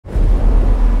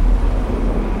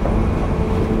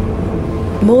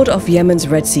Moored off Yemen's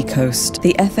Red Sea coast,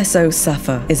 the FSO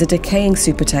Safer is a decaying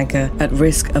supertanker at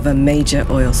risk of a major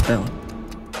oil spill.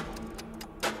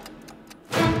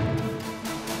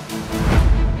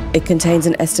 It contains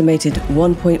an estimated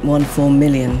 1.14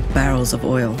 million barrels of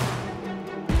oil.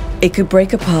 It could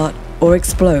break apart or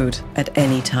explode at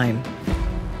any time.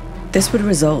 This would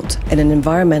result in an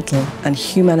environmental and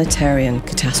humanitarian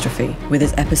catastrophe, with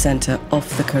its epicenter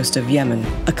off the coast of Yemen,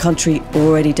 a country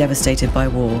already devastated by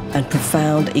war and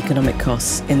profound economic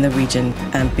costs in the region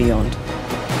and beyond.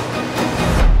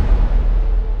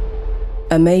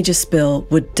 A major spill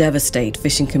would devastate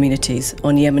fishing communities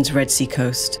on Yemen's Red Sea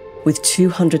coast, with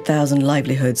 200,000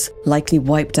 livelihoods likely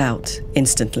wiped out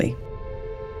instantly.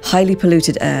 Highly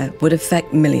polluted air would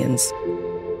affect millions.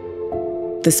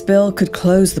 The spill could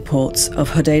close the ports of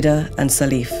Hodeidah and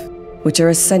Salif, which are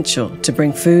essential to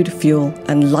bring food, fuel,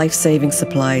 and life-saving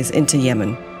supplies into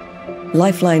Yemen,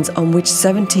 lifelines on which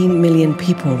 17 million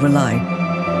people rely.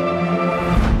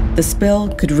 The spill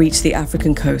could reach the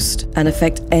African coast and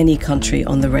affect any country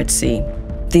on the Red Sea.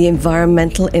 The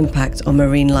environmental impact on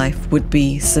marine life would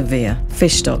be severe.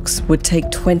 Fish stocks would take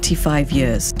 25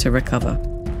 years to recover.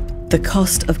 The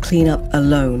cost of cleanup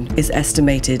alone is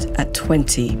estimated at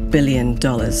 $20 billion.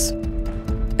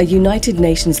 A United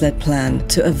Nations-led plan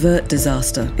to avert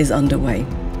disaster is underway.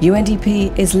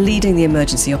 UNDP is leading the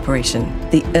emergency operation,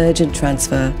 the urgent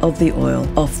transfer of the oil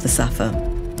off the Safer.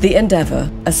 The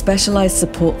Endeavour, a specialised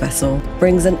support vessel,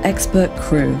 brings an expert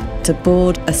crew to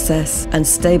board, assess and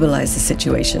stabilise the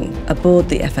situation aboard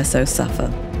the FSO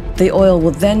Safer. The oil will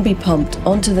then be pumped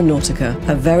onto the Nautica,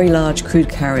 a very large crude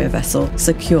carrier vessel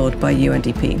secured by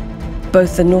UNDP.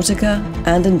 Both the Nautica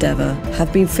and Endeavour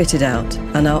have been fitted out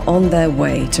and are on their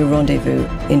way to rendezvous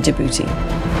in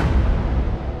Djibouti.